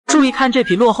注意看这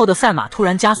匹落后的赛马突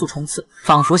然加速冲刺，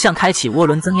仿佛像开启涡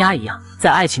轮增压一样。在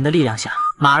爱情的力量下，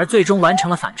马儿最终完成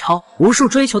了反超。无数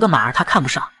追求的马儿他看不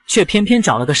上，却偏偏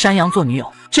找了个山羊做女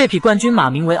友。这匹冠军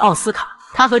马名为奥斯卡。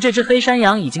他和这只黑山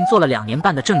羊已经做了2年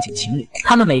半的正经情侣，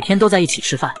他们每天都在一起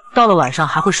吃饭，到了晚上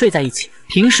还会睡在一起。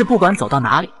平时不管走到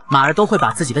哪里，马儿都会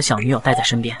把自己的小女友带在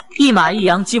身边，一马一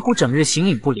羊几乎整日形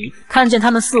影不离。看见他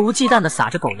们肆无忌惮地撒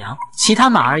着狗粮，其他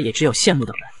马儿也只有羡慕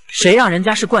的份。谁让人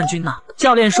家是冠军呢？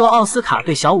教练说奥斯卡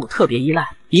对小五特别依赖，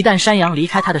一旦山羊离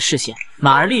开他的视线，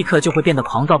马儿立刻就会变得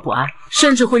狂躁不安，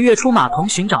甚至会跃出马棚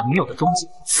寻找女友的踪迹。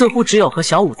似乎只有和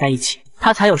小五在一起，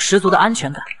他才有十足的安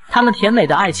全感。他们甜美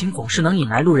的爱情总是能引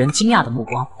来路人惊讶的目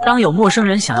光。当有陌生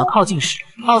人想要靠近时，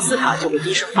奥斯卡就会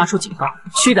低声发出警告，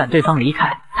驱赶对方离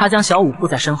开。他将小五护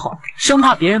在身后，生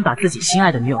怕别人把自己心爱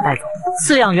的女友带走。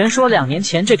饲养员说，2年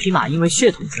前这匹马因为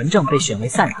血统纯正被选为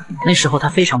赛马，那时候他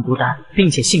非常孤单，并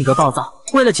且性格暴躁。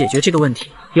为了解决这个问题，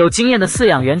有经验的饲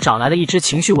养员找来了一只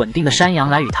情绪稳定的山羊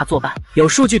来与他作伴。有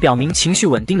数据表明，情绪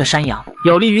稳定的山羊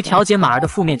有利于调节马儿的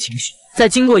负面情绪。在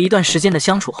经过一段时间的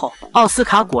相处后，奥斯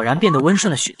卡果然变得温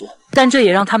顺了许多，但这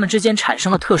也让他们之间产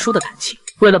生了特殊的感情。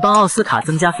为了帮奥斯卡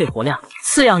增加肺活量，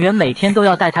饲养员每天都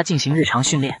要带他进行日常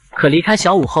训练。可离开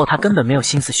小五后，他根本没有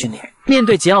心思训练。面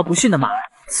对桀骜不驯的马儿，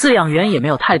饲养员也没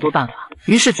有太多办法，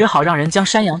于是只好让人将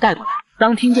山羊带过来。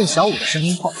当听见小五的声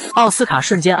音后，奥斯卡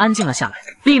瞬间安静了下来，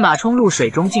立马冲入水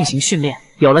中进行训练。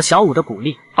有了小五的鼓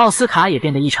励，奥斯卡也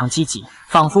变得异常积极，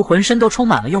仿佛浑身都充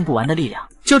满了用不完的力量。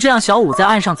就这样，小五在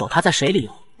岸上走，他在水里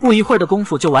游，不一会儿的功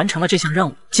夫就完成了这项任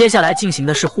务。接下来进行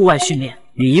的是户外训练。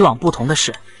与以往不同的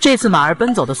是，这次马儿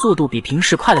奔走的速度比平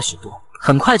时快了许多，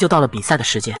很快就到了比赛的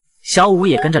时间。小五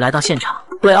也跟着来到现场，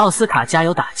为奥斯卡加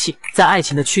油打气。在爱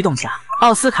情的驱动下，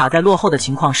奥斯卡在落后的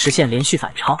情况实现连续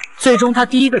反超，最终他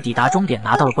第一个抵达终点，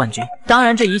拿到了冠军。当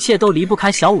然，这一切都离不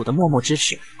开小五的默默支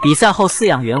持。比赛后，饲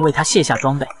养员为他卸下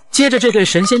装备，接着这对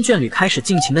神仙眷侣开始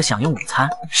尽情的享用午餐。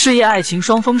事业爱情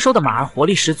双丰收的马儿活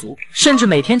力十足，甚至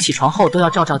每天起床后都要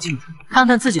照照镜子，看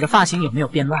看自己的发型有没有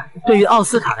变乱。对于奥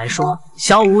斯卡来说，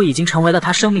小五已经成为了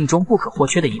他生命中不可或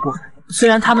缺的一部分。虽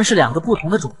然他们是2个不同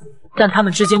的种族，但他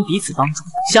们之间彼此帮助，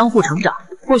相互成长，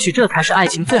或许这才是爱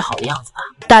情最好的样子吧。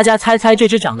大家猜猜这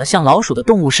只长得像老鼠的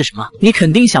动物是什么？你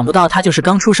肯定想不到，它就是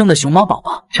刚出生的熊猫宝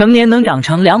宝。成年能长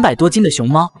成200多斤的熊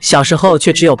猫，小时候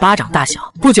却只有巴掌大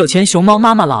小。不久前，熊猫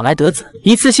妈妈老来得子，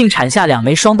一次性产下2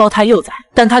枚双胞胎幼崽，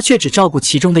但她却只照顾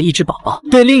其中的一只宝宝，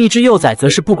对另一只幼崽则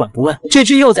是不管不问。这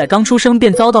只幼崽刚出生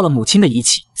便遭到了母亲的遗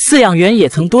弃，饲养员也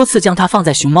曾多次将它放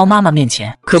在熊猫妈妈面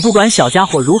前，可不管小家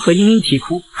伙如何嘤嘤啼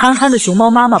哭，憨憨的熊猫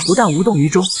妈妈不但无动于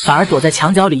衷，反而躲在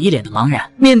墙角里一脸的茫然。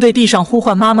面对地上呼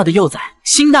唤妈妈的幼崽，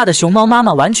心大的熊猫妈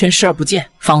妈完全视而不见，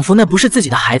仿佛那不是自己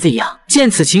的孩子一样。见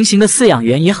此情形的饲养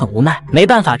员也很无奈，没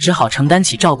办法，只好承担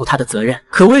起照顾它的责任。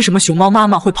可为什么熊猫妈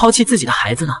妈会抛弃自己的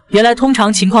孩子呢？原来通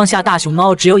常情况下，大熊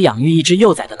猫只有养育一只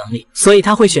幼崽的能力，所以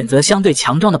它会选择相对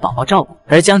强壮的宝宝照顾，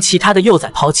而将其他的幼崽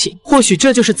抛弃。或许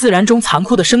这就是自然中残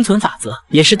酷的生存法则，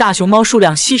也是大熊猫数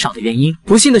量稀少的原因。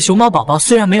不幸的熊猫宝宝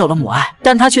虽然没有了母爱，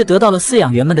但它却得到了饲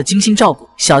养员们的精心照顾。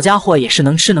小家伙也是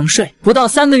能吃能睡，不到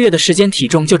3个月的时间，体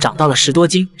重就长到了10多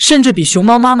斤，甚至比熊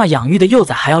猫妈妈养育的幼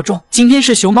崽还要重。今天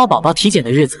是熊猫宝宝体检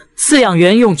的日子，饲养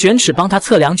员用卷尺帮他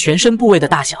测量全身部位的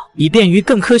大小，以便于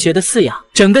更科学的饲养。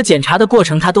整个检查的过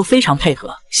程他都非常配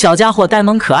合，小家伙呆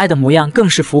萌可爱的模样更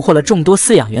是俘获了众多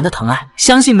饲养员的疼爱。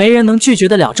相信没人能拒绝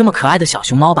得了这么可爱的小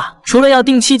熊猫吧。除了要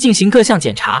定期进行各项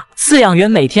检查，饲养员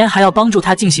每天还要帮助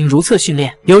他进行如厕训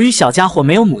练。由于小家伙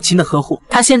没有母亲的呵护，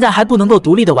他现在还不能够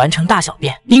独立的完成大小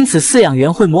便，因此饲养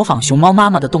员会模仿熊猫妈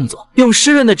妈的动作，用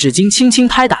湿润的纸巾轻轻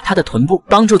拍打他的臀部，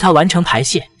帮助他完成排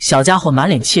泄。小家伙满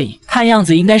脸惬意，看样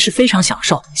子应该是非常享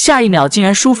受，下一秒竟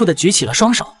然舒服的举起了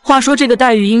双手。话说这个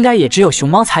待遇应该也只有熊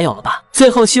猫才有了吧。最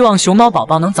后希望熊猫宝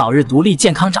宝能早日独立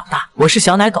健康长大。我是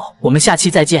小奶狗，我们下期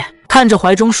再见。看着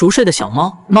怀中熟睡的小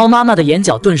猫，猫妈妈的眼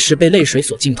角顿时被泪水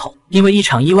所浸透。因为一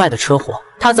场意外的车祸，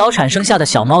她早产生下的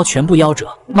小猫全部夭折。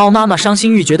猫妈妈伤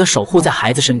心欲绝地守护在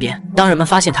孩子身边。当人们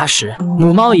发现它时，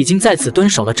母猫已经在此蹲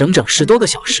守了整整10多个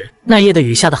小时。那夜的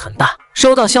雨下得很大，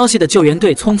收到消息的救援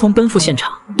队匆匆奔赴现场。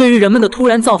对于人们的突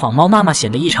然造访，猫妈妈显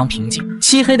得异常平静。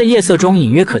漆黑的夜色中隐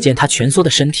约可见她蜷缩的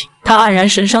身体，她黯然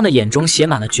神伤的眼中写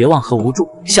满了绝望和无助。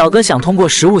小哥想通过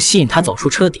食物吸引她走出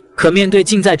车底，可面对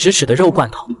近在咫尺的肉罐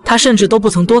头，她甚至都不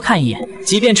曾多看一眼。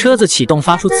即便车子启动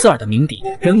发出刺耳的鸣笛，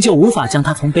仍旧无法将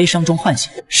她从悲伤中唤醒。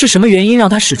是什么原因让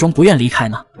她始终不愿离开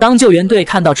呢？当救援队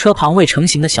看到车旁未成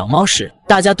型的小猫时，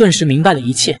大家顿时明白了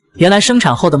一切。原来生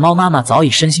产后的猫妈妈早已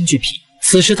身心俱疲，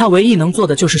此时他唯一能做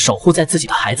的就是守护在自己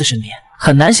的孩子身边。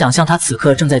很难想象他此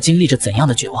刻正在经历着怎样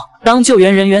的绝望。当救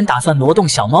援人员打算挪动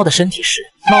小猫的身体时，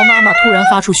猫妈妈突然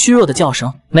发出虚弱的叫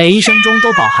声，每一声中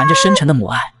都饱含着深沉的母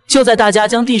爱。就在大家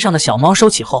将地上的小猫收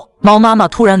起后，猫妈妈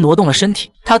突然挪动了身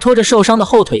体，她拖着受伤的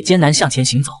后腿艰难向前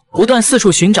行走，不断四处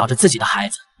寻找着自己的孩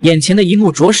子。眼前的一幕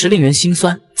着实令人心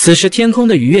酸。此时天空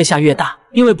的雨越下越大，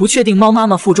因为不确定猫妈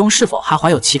妈腹中是否还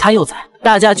怀有其他幼崽，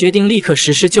大家决定立刻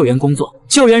实施救援工作。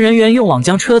救援人员用网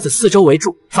将车子四周围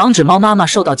住，防止猫妈妈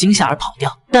受到惊吓而跑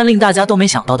掉。但令大家都没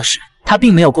想到的是，她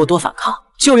并没有过多反抗，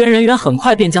救援人员很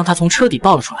快便将她从车底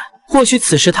抱了出来。或许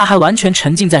此时他还完全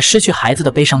沉浸在失去孩子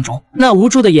的悲伤中，那无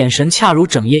助的眼神恰如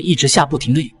整夜一直下不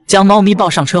停的雨。将猫咪抱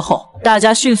上车后，大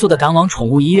家迅速地赶往宠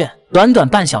物医院。短短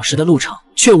半小时的路程，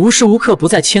却无时无刻不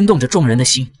在牵动着众人的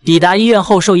心。抵达医院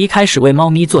后，兽医开始为猫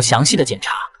咪做详细的检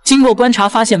查。经过观察，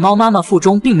发现猫妈妈腹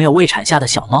中并没有未产下的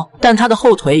小猫，但她的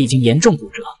后腿已经严重骨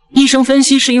折。医生分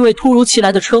析是因为突如其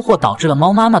来的车祸导致了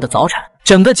猫妈妈的早产。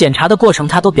整个检查的过程，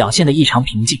她都表现得异常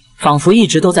平静，仿佛一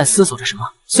直都在思索着什么。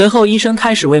随后，医生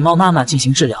开始为猫妈妈进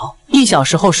行治疗。1小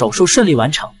时后，手术顺利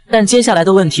完成。但接下来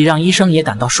的问题让医生也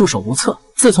感到束手无策。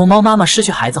自从猫妈妈失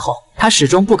去孩子后，她始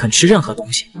终不肯吃任何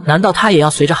东西。难道她也要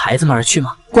随着孩子们而去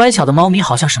吗？乖巧的猫咪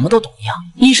好像什么都懂一样。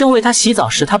医生为她洗澡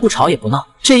时，她不吵也不闹。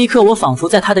这一刻，我仿佛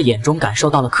在她的眼中感受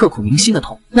到了刻骨铭心的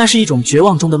痛，那是一种绝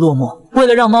望中的落寞。为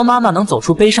了让猫妈妈能走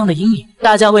出悲伤的阴影，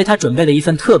大家为她准备了一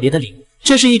份特别的礼物。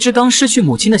这是一只刚失去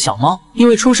母亲的小猫，因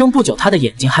为出生不久，它的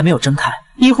眼睛还没有睁开。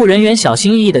医护人员小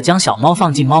心翼翼地将小猫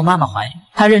放进猫妈妈怀里，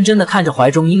她认真地看着怀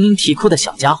中嘤嘤啼哭的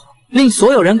小家伙。令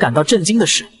所有人感到震惊的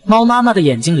是，猫妈妈的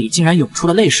眼睛里竟然涌出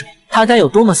了泪水，她该有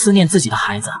多么思念自己的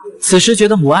孩子啊！此时觉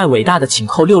得母爱伟大的请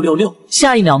扣666。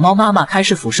下一秒，猫妈妈开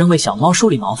始俯身为小猫梳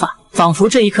理毛发，仿佛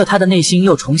这一刻她的内心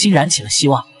又重新燃起了希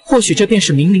望。或许这便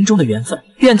是冥冥中的缘分，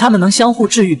愿他们能相互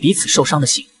治愈彼此受伤的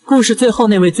心。故事最后，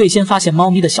那位最先发现猫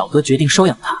咪的小哥决定收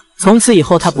养它，从此以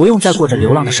后他不用再过着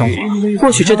流浪的生活。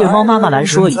或许这对猫妈妈来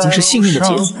说已经是幸运的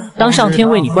结局。当上天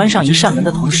为你关上一扇门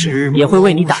的同时，也会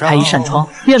为你打开一扇窗。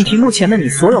愿屏幕前的你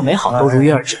所有美好都如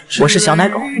约而至。我是小奶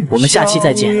狗，我们下期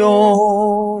再见。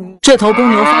这头公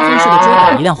牛发疯似的追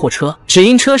赶一辆货车，只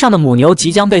因车上的母牛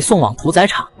即将被送往屠宰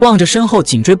场。望着身后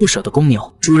紧追不舍的公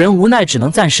牛，主人无奈只能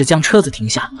暂时将车子停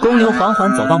下。公牛缓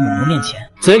缓走到母牛面前，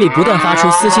嘴里不断发出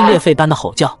撕心裂肺般的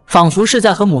吼叫，仿佛是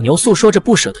在和母牛诉说着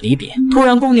不舍的离别。突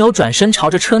然，公牛转身朝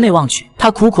着车内望去，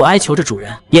他苦苦哀求着主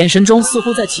人，眼神中似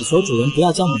乎在祈求主人不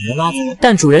要将母牛拉走。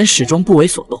但主人始终不为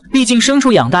所动，毕竟牲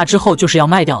畜养大之后就是要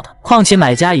卖掉的，况且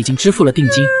买家已经支付了定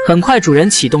金。很快，主人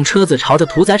启动车子朝着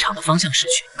屠宰场的方向驶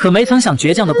去，可没曾想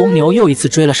倔强的公牛又一次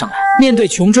追了上来。面对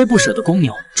穷追不舍的公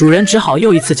牛，主人只好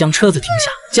又一次将车子停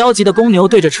下。焦急的公牛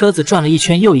对着车子转了一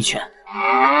圈又一圈，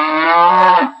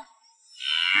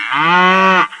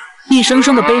一声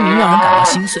声的悲鸣让人感到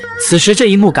心碎。此时这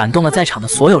一幕感动了在场的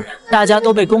所有人，大家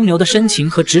都被公牛的深情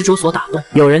和执着所打动。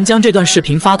有人将这段视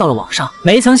频发到了网上，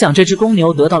没曾想这只公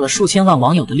牛得到了数千万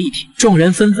网友的力挺，众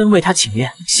人纷纷为他请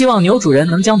愿，希望牛主人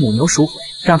能将母牛赎回，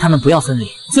让他们不要分离。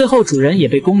最后主人也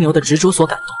被公牛的执着所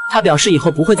感动，他表示以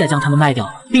后不会再将它们卖掉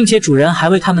了，并且主人还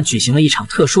为他们举行了一场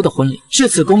特殊的婚礼。至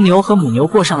此，公牛和母牛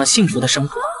过上了幸福的生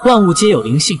活。万物皆有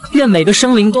灵性，愿每个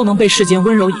生灵都能被世间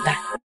温柔以待。